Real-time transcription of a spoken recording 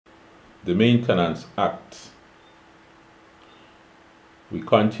the Maintenance Act. We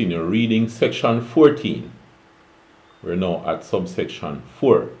continue reading section 14. We're now at subsection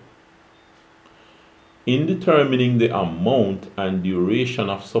 4. In determining the amount and duration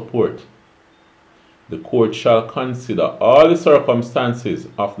of support, the court shall consider all the circumstances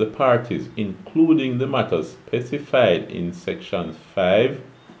of the parties, including the matters specified in section 5,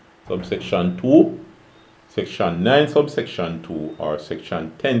 subsection 2, section 9, subsection 2, or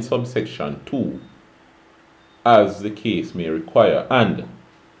section 10, subsection 2, as the case may require. And,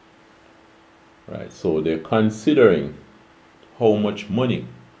 right, so they're considering how much money,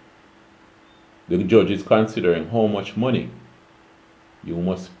 the judge is considering how much money you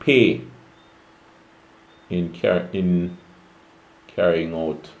must pay in carrying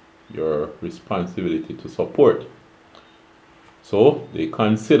out your responsibility to support. So they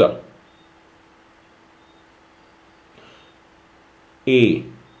consider A,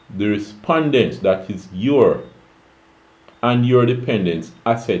 the respondent, that is your and your dependents'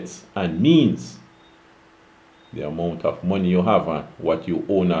 assets and means, the amount of money you have and what you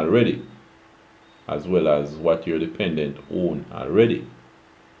own already, as well as what your dependent own already,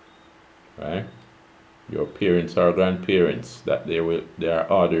 right? Your parents or grandparents that they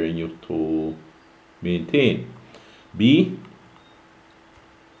are ordering you to maintain. B,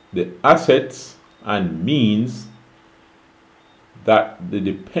 the assets and means that the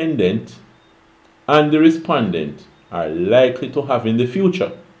dependent and the respondent are likely to have in the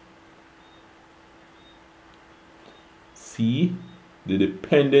future. C, the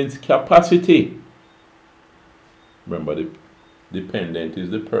dependent's capacity. Remember, the dependent is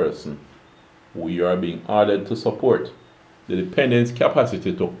the person who you are being ordered to support. The dependent's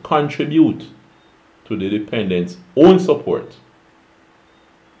capacity to contribute to the dependent's own support.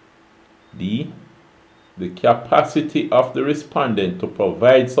 D, the capacity of the respondent to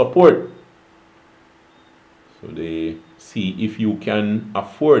provide support. So they see if you can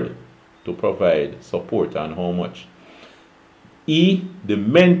afford to provide support and how much. E, the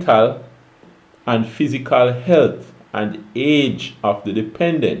mental and physical health and age of the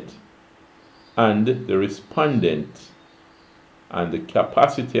dependent and the respondent, and the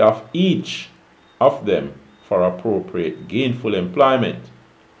capacity of each of them for appropriate gainful employment.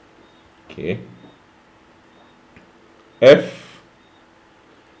 Okay. F,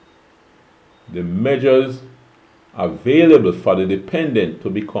 the measures available for the dependent to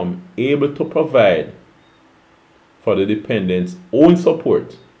become able to provide for the dependent's own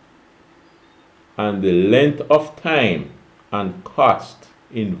support, and the length of time and cost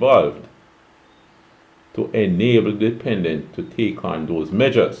involved to enable the dependent to take on those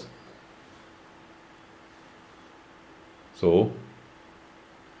measures. So,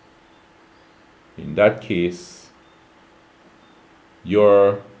 in that case,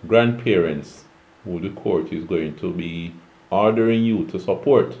 your grandparents, who the court is going to be ordering you to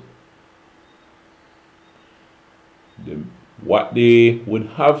support, what they would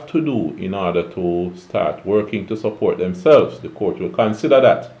have to do in order to start working to support themselves, the court will consider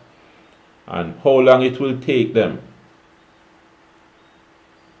that, and how long it will take them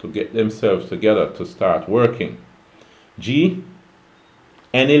to get themselves together to start working. G,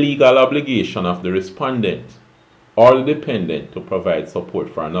 any legal obligation of the respondent or the dependent to provide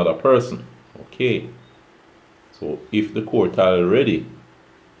support for another person. Okay, so if the court already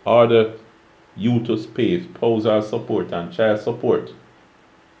ordered you to pay spousal support and child support,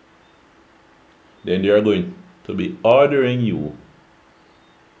 then they are going to be ordering you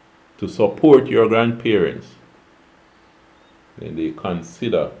to support your grandparents. Then they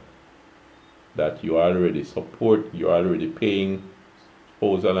consider that you're already paying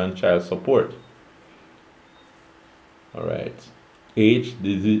spousal and child support. Alright. H,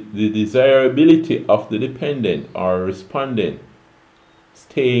 the desirability of the dependent or respondent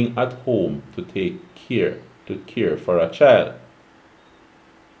staying at home to care for a child.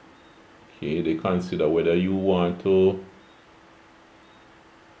 Okay, they consider whether you want to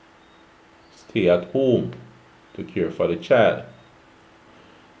stay at home to care for the child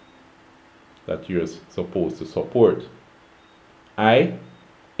that you're supposed to support. I,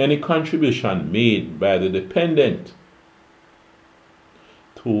 any contribution made by the dependent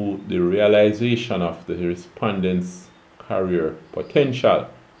to the realization of the respondent's career potential.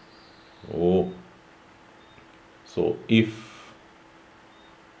 Oh, so if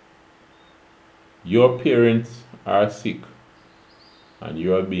your parents are sick and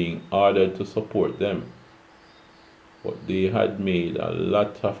you are being ordered to support them, but they had made a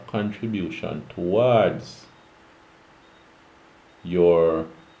lot of contribution towards your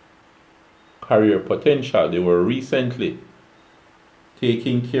career potential, they were recently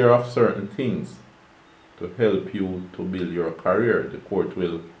taking care of certain things to help you to build your career. The court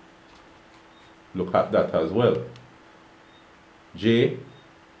will look at that as well. J.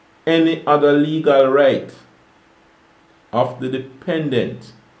 Any other legal right of the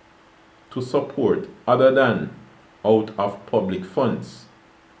dependent to support other than out of public funds.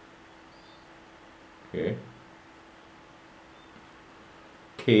 Okay.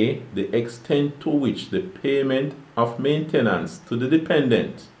 K. The extent to which the payment of maintenance to the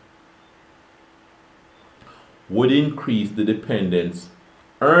dependent would increase the dependent's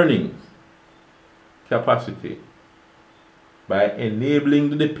earning capacity by enabling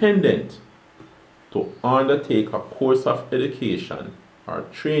the dependent to undertake a course of education or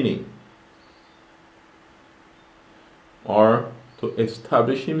training, or to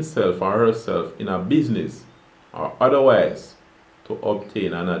establish himself or herself in a business or otherwise to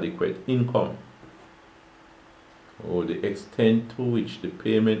obtain an adequate income. Or the extent to which the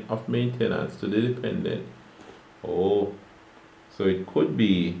payment of maintenance to the dependent. Oh, so it could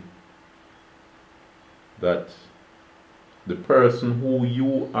be that the person who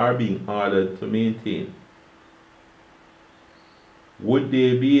you are being ordered to maintain, would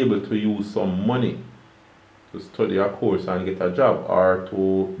they be able to use some money to study a course and get a job or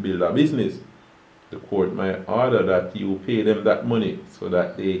to build a business? The court might order that you pay them that money so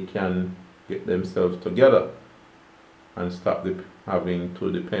that they can get themselves together and stop having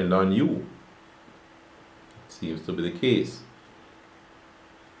to depend on you. It seems to be the case.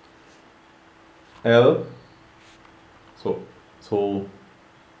 L. So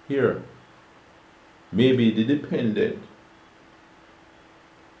here, maybe the dependent,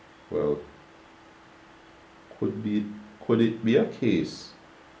 well, could it be a case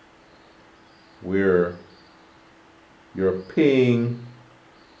where you're paying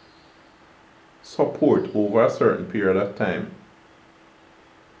support over a certain period of time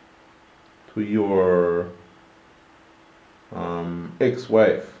to your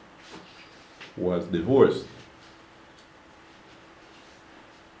ex-wife who was divorced?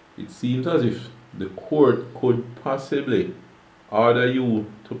 It seems as if the court could possibly order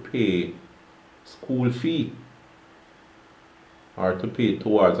you to pay school fee or to pay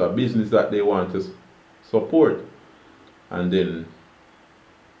towards a business that they want to support, and then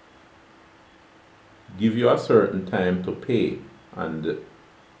give you a certain time to pay, and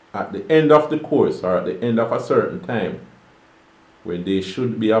at the end of the course or at the end of a certain time when they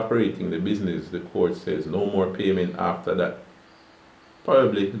should be operating the business, the court says no more payment after that.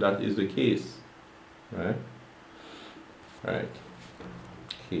 Probably that is the case, right? Right.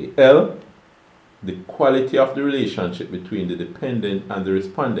 Okay. L. The quality of the relationship between the dependent and the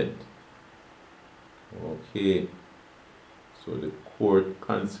respondent. Okay. So the court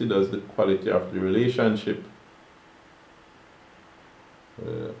considers the quality of the relationship.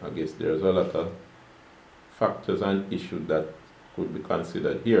 I guess there's a lot of factors and issues that could be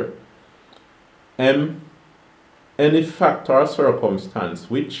considered here. M. Any factor or circumstance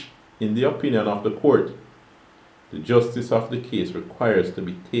which, in the opinion of the court, the justice of the case requires to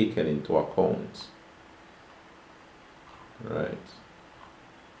be taken into account. Right.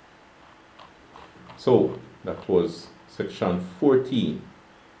 So that was section 14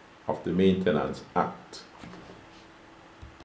 of the Maintenance Act.